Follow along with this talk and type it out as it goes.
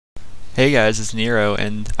Hey guys, it's Nero,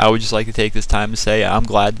 and I would just like to take this time to say I'm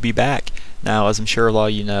glad to be back. Now, as I'm sure a lot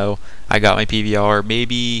of you know, I got my PVR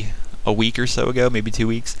maybe a week or so ago, maybe 2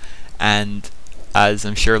 weeks, and as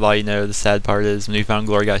I'm sure a lot of you know, the sad part is Newfound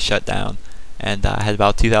Glory got shut down, and I had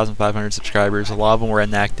about 2,500 subscribers. A lot of them were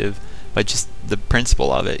inactive, but just the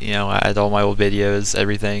principle of it, I had all my old videos,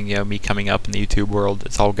 everything, me coming up in the YouTube world,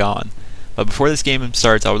 it's all gone. But before this game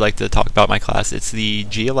starts, I would like to talk about my class. It's the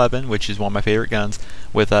G11, which is one of my favorite guns,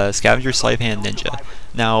 with a Scavenger, Sleight of Hand, Ninja.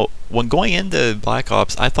 Now, when going into Black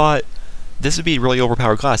Ops, I thought this would be a really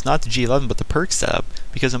overpowered class, not the G11, but the perk setup,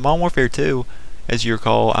 because in Modern Warfare 2, as you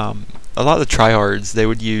recall, a lot of the tryhards, they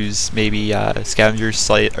would use maybe Scavenger,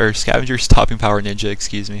 Scavenger Stopping Power Ninja,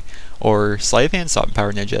 excuse me, or Sleight of Hand Stopping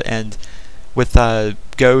Power Ninja, and with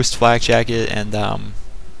Ghost, Flak Jacket, and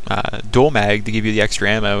dual mag to give you the extra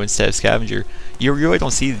ammo instead of Scavenger, you really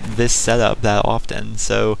don't see this setup that often,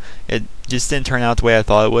 so it just didn't turn out the way I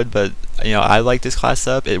thought it would. But I like this class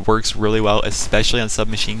setup. It works really well, especially on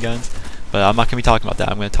submachine guns, but I'm not going to be talking about that.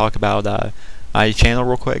 I'm going to talk about my channel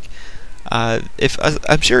real quick.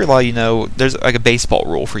 I'm sure a lot of you know, there's like a baseball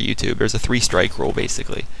rule for YouTube. There's a 3-strike rule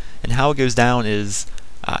basically, and how it goes down is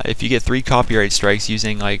if you get 3 copyright strikes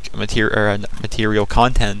using like material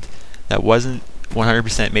content that wasn't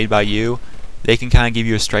 100% made by you, they can kind of give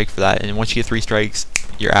you a strike for that, and once you get 3 strikes,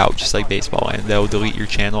 you're out, just like baseball, and they'll delete your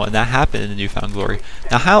channel. And that happened in the Newfound Glory.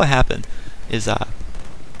 Now, how it happened is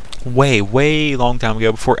way long time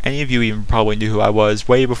ago, before any of you even probably knew who I was,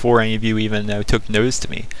 way before any of you even took notice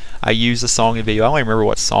to me. I used a song in video. I don't even remember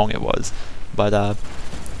what song it was, but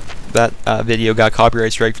that video got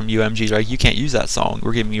copyright strike from UMG. They're like, you can't use that song,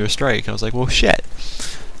 we're giving you a strike. I was like, well, shit.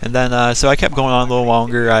 And then so I kept going on a little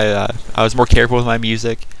longer. I was more careful with my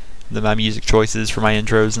music choices for my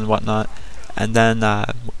intros and whatnot. And then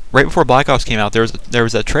right before Black Ops came out, there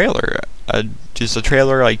was a trailer, just a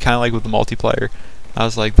trailer, like kind of like with the multiplayer. I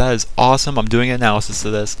was like, that is awesome. I'm doing an analysis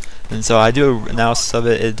of this, and so I do an analysis of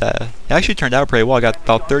it. It actually turned out pretty well. I got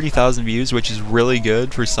about 30,000 views, which is really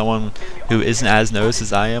good for someone who isn't as noticed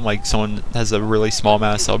as I am. Like someone has a really small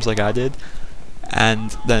amount of subs, like I did.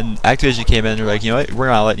 And then Activision came in and they're like, you know what, we're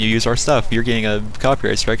not letting you use our stuff. You're getting a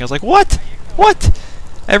copyright strike. And I was like, what? What?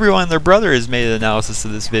 Everyone and their brother has made an analysis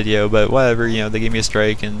of this video, but whatever, they gave me a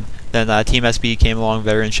strike. And then Team SB came along,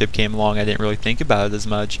 Veteranship came along. I didn't really think about it as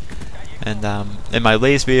much. And in my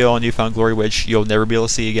latest video on Newfound Glory, which you'll never be able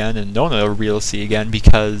to see again, and no one will ever be able to see again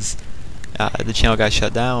because the channel got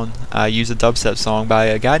shut down, I used a dubstep song by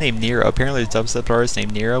a guy named Nero. Apparently, there's a dubstep artist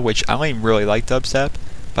named Nero, which I don't even really like dubstep,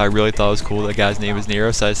 but I really thought it was cool that guy's name was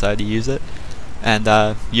Nero, so I decided to use it. And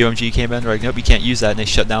UMG came in, they're like, nope, you can't use that, and they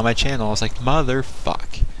shut down my channel. I was like,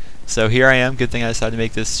 motherfuck. So here I am. Good thing I decided to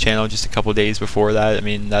make this channel just a couple days before that. I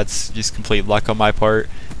mean, that's just complete luck on my part.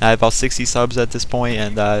 I have about 60 subs at this point,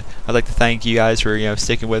 and I'd like to thank you guys for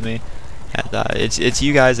sticking with me. And it's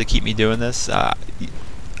you guys that keep me doing this.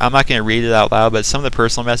 I'm not going to read it out loud, but some of the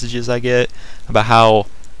personal messages I get about how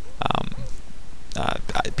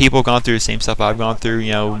people have gone through the same stuff I've gone through,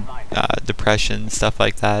 depression, stuff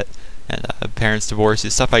like that, and parents'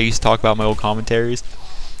 divorces, stuff I used to talk about in my old commentaries,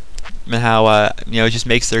 and how it just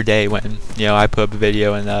makes their day when I put up a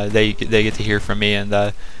video and they get to hear from me, and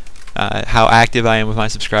how active I am with my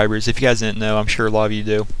subscribers. If you guys didn't know, I'm sure a lot of you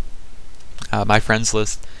do. My friends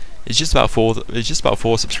list is just about full. It's just about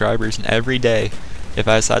full of subscribers, and every day, if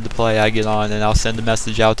I decide to play, I get on and I'll send a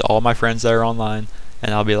message out to all my friends that are online.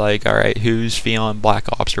 And I'll be like, alright, who's feeling Black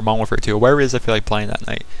Ops or Modern Warfare 2 or whatever it is I feel like playing that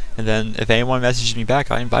night. And then if anyone messages me back,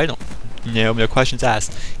 I invite them. No questions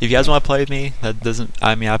asked. If you guys want to play with me,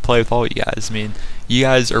 I play with all you guys. I mean, you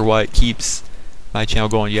guys are what keeps my channel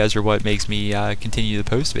going. You guys are what makes me continue to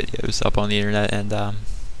post videos up on the internet. And I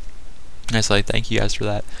just like thank you guys for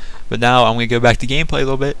that. But now I'm going to go back to gameplay a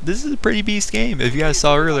little bit. This is a pretty beast game. If you guys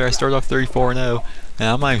saw earlier, I started off 34-0. And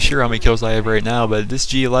I'm not even sure how many kills I have right now, but this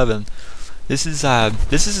G11... This is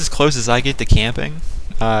as close as I get to camping,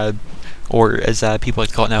 or as people like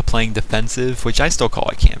to call it now, playing defensive, which I still call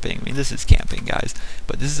it camping. I mean, this is camping, guys.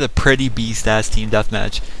 But this is a pretty beast-ass team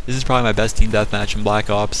deathmatch. This is probably my best team deathmatch in Black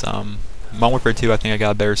Ops. Modern Warfare 2, I think I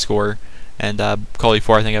got a better score, and Call of Duty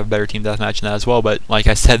 4, I think I have a better team deathmatch in that as well. But like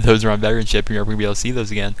I said, those are on Veteranship. You're never gonna be able to see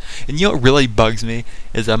those again. And what really bugs me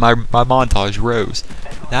is that my montage rose.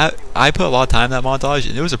 That I put a lot of time in that montage,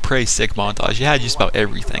 and it was a pretty sick montage. It had just about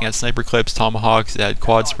everything. It had sniper clips, tomahawks, it had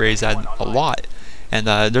quad sprays, it had a lot. And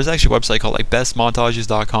there's actually a website called like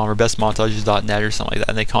bestmontages.com or bestmontages.net or something like that,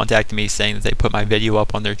 and they contacted me saying that they put my video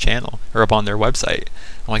up on their channel or up on their website.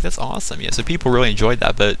 I'm like, that's awesome. So people really enjoyed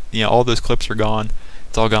that, but all those clips are gone.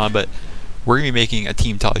 It's all gone. But we're going to be making a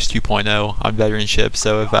Team Taj 2.0 on veteranship.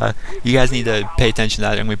 So if you guys need to pay attention to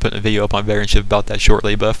that, I'm going to be putting a video up on veteranship about that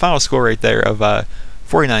shortly. But a final score right there of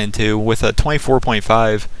 49-2 with a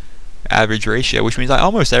 24.5 average ratio, which means I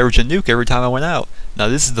almost averaged a nuke every time I went out. Now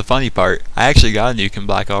this is the funny part. I actually got a nuke in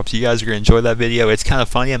Black Ops. You guys are going to enjoy that video. It's kind of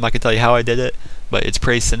funny. I'm not going to tell you how I did it, but it's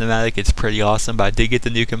pretty cinematic. It's pretty awesome. But I did get the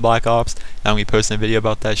nuke in Black Ops, and I'm going to be posting a video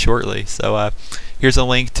about that shortly. So here's a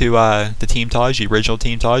link to the Team Taj, the original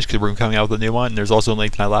Team Taj, because we're coming out with a new one. And there's also a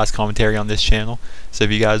link to my last commentary on this channel. So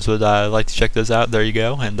if you guys would like to check those out, there you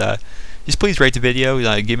go. And just please rate the video.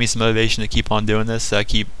 Give me some motivation to keep on doing this.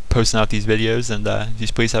 Keep posting out these videos. And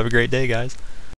just please have a great day, guys.